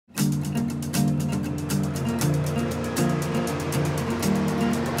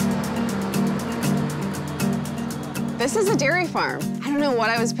This is a dairy farm. I don't know what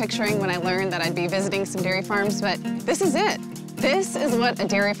I was picturing when I learned that I'd be visiting some dairy farms, but this is it. This is what a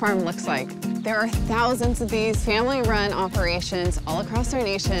dairy farm looks like. There are thousands of these family-run operations all across our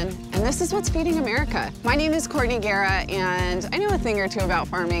nation, and this is what's feeding America. My name is Courtney Guerra, and I know a thing or two about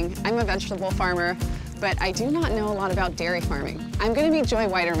farming. I'm a vegetable farmer, but I do not know a lot about dairy farming. I'm gonna meet Joy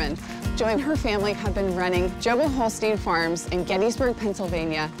Widerman. Joy and her family have been running Jobo Holstein Farms in Gettysburg,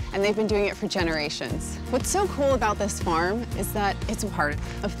 Pennsylvania, and they've been doing it for generations. What's so cool about this farm is that it's part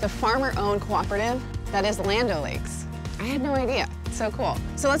of the farmer-owned cooperative that is Land O'Lakes. I had no idea. It's so cool.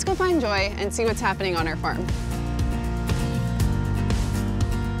 So let's go find Joy and see what's happening on her farm.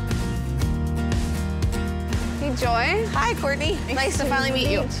 Hey, Joy. Hi, Courtney. Nice to finally meet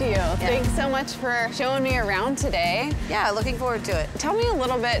you. Yeah. Thanks so much for showing me around today. Yeah, looking forward to it. Tell me a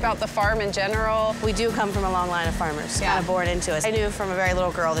little bit about the farm in general. We do come from a long line of farmers, kind of born into it. I knew from a very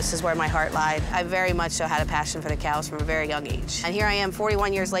little girl this is where my heart lied. I very much so had a passion for the cows from a very young age. And here I am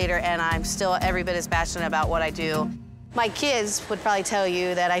 41 years later, and I'm still every bit as passionate about what I do. My kids would probably tell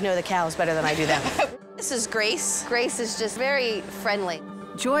you that I know the cows better than I do them. This is Grace. Grace is just very friendly.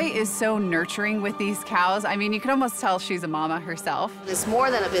 Joy is so nurturing with these cows. I mean, you can almost tell she's a mama herself. It's more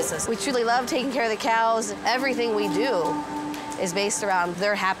than a business. We truly love taking care of the cows. Everything we do is based around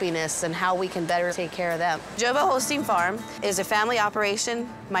their happiness and how we can better take care of them. Jobo Holstein Farm is a family operation.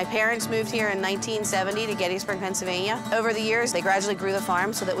 My parents moved here in 1970 to Gettysburg, Pennsylvania. Over the years, they gradually grew the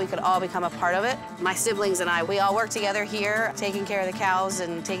farm so that we could all become a part of it. My siblings and I, we all work together here, taking care of the cows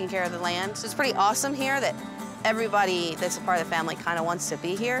and taking care of the land. So it's pretty awesome here that everybody that's a part of the family kind of wants to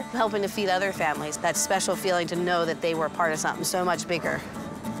be here, helping to feed other families. That special feeling to know that they were part of something so much bigger.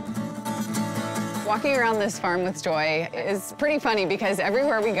 Walking around this farm with Joy is pretty funny because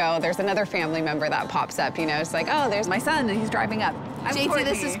everywhere we go, there's another family member that pops up, you know. It's like, oh, there's my son, and he's driving up. I'm JT, Courtney.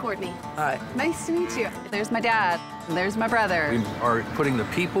 this is Courtney. Hi. Nice to meet you. There's my dad. There's my brother. We are putting the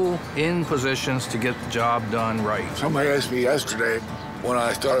people in positions to get the job done right. Somebody asked me yesterday when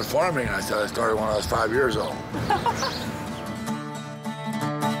I started farming. I said I started when I was 5 years old.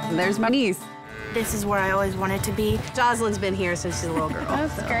 There's my niece. This is where I always wanted to be. Jocelyn's been here since she's a little girl.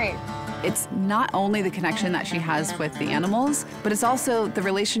 That's great. It's not only the connection that she has with the animals, but it's also the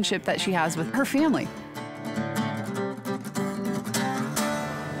relationship that she has with her family.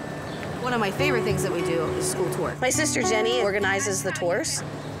 One of my favorite things that we do is school tour. My sister Jenny organizes the tours.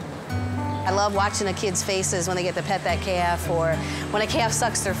 I love watching the kids' faces when they get to pet that calf or when a calf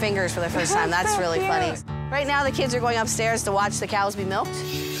sucks their fingers for the first time. That's really funny. Right now, the kids are going upstairs to watch the cows be milked.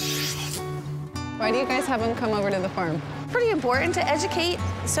 Why do you guys have them come over to the farm? Pretty important to educate.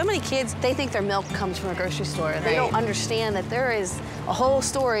 So many kids, they think their milk comes from a grocery store. They don't understand that there is a whole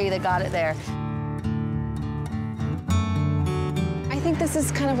story that got it there. I think this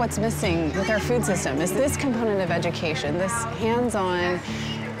is kind of what's missing with our food system, is this component of education, this hands-on,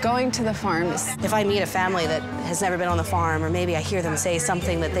 going to the farms. If I meet a family that has never been on the farm, or maybe I hear them say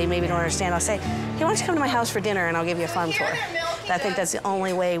something that they maybe don't understand, I'll say, hey, why don't you come to my house for dinner and I'll give you a farm tour. I think that's the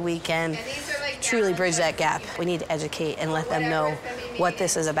only way we can truly bridge that gap. We need to educate and let them know what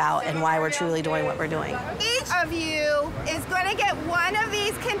this is about and why we're truly doing what we're doing. Each of you is going to get one of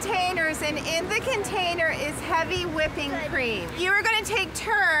these containers, and in the container is heavy whipping cream. You are going to take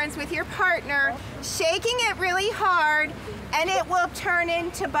turns with your partner, shaking it really hard, and it will turn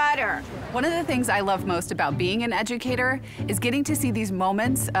into butter. One of the things I love most about being an educator is getting to see these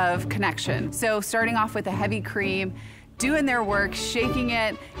moments of connection. So starting off with a heavy cream, doing their work, shaking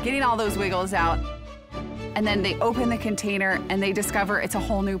it, getting all those wiggles out. And then they open the container and they discover it's a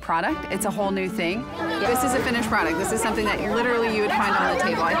whole new product. It's a whole new thing. This is a finished product. This is something that literally you would find on the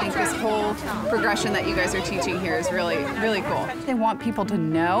table. I think this whole progression that you guys are teaching here is really, really cool. They want people to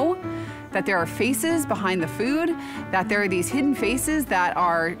know that there are faces behind the food, that there are these hidden faces that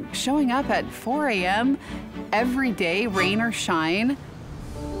are showing up at 4 a.m. every day, rain or shine.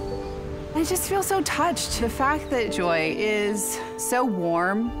 I just feel so touched. The fact that Joy is so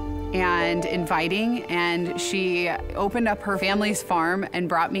warm and inviting, and she opened up her family's farm and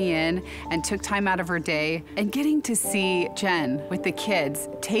brought me in and took time out of her day, and getting to see Jen with the kids,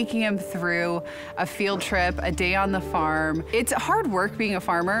 taking them through a field trip, a day on the farm. It's hard work being a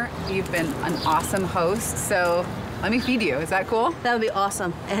farmer. You've been an awesome host, so let me feed you. Is that cool? That would be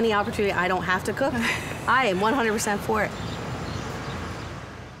awesome. Any opportunity I don't have to cook, I am 100% for it.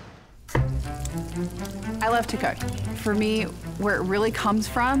 I love to cook. For me, where it really comes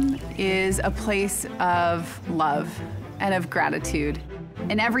from is a place of love and of gratitude.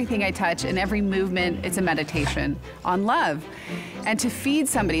 In everything I touch, in every movement, it's a meditation on love. And to feed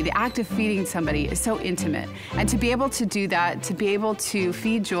somebody, the act of feeding somebody is so intimate. And to be able to do that, to be able to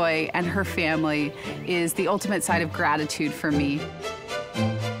feed Joy and her family is the ultimate side of gratitude for me.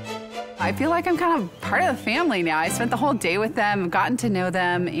 I feel like I'm kind of part of the family now. I spent the whole day with them, gotten to know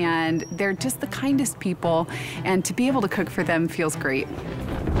them, and they're just the kindest people. And to be able to cook for them feels great. It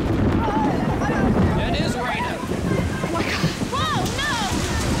is raining. Oh my God. Whoa, no!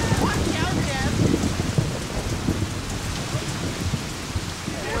 Watch out, Deb.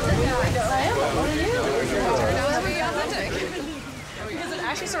 Because it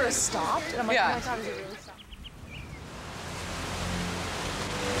actually sort of stopped, and I'm like, Yeah. oh my God, is it really stopped?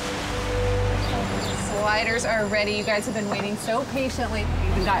 Sliders are ready. You guys have been waiting so patiently.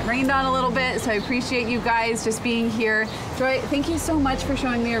 We got rained on a little bit, so I appreciate you guys just being here. Joy, thank you so much for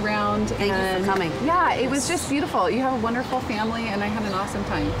showing me around. Thank you for coming. Yeah, it was just beautiful. You have a wonderful family, and I had an awesome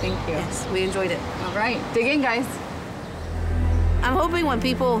time. Thank you. Yes, we enjoyed it. All right, dig in, guys. I'm hoping when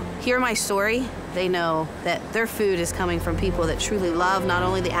people hear my story, they know that their food is coming from people that truly love not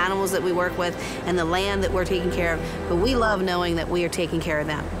only the animals that we work with and the land that we're taking care of, but we love knowing that we are taking care of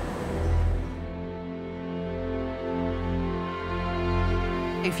them.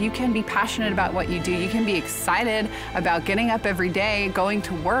 If you can be passionate about what you do, you can be excited about getting up every day, going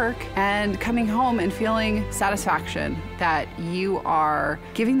to work, and coming home and feeling satisfaction that you are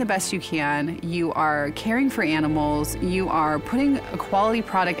giving the best you can, you are caring for animals, you are putting a quality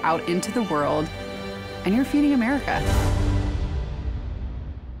product out into the world, and you're feeding America.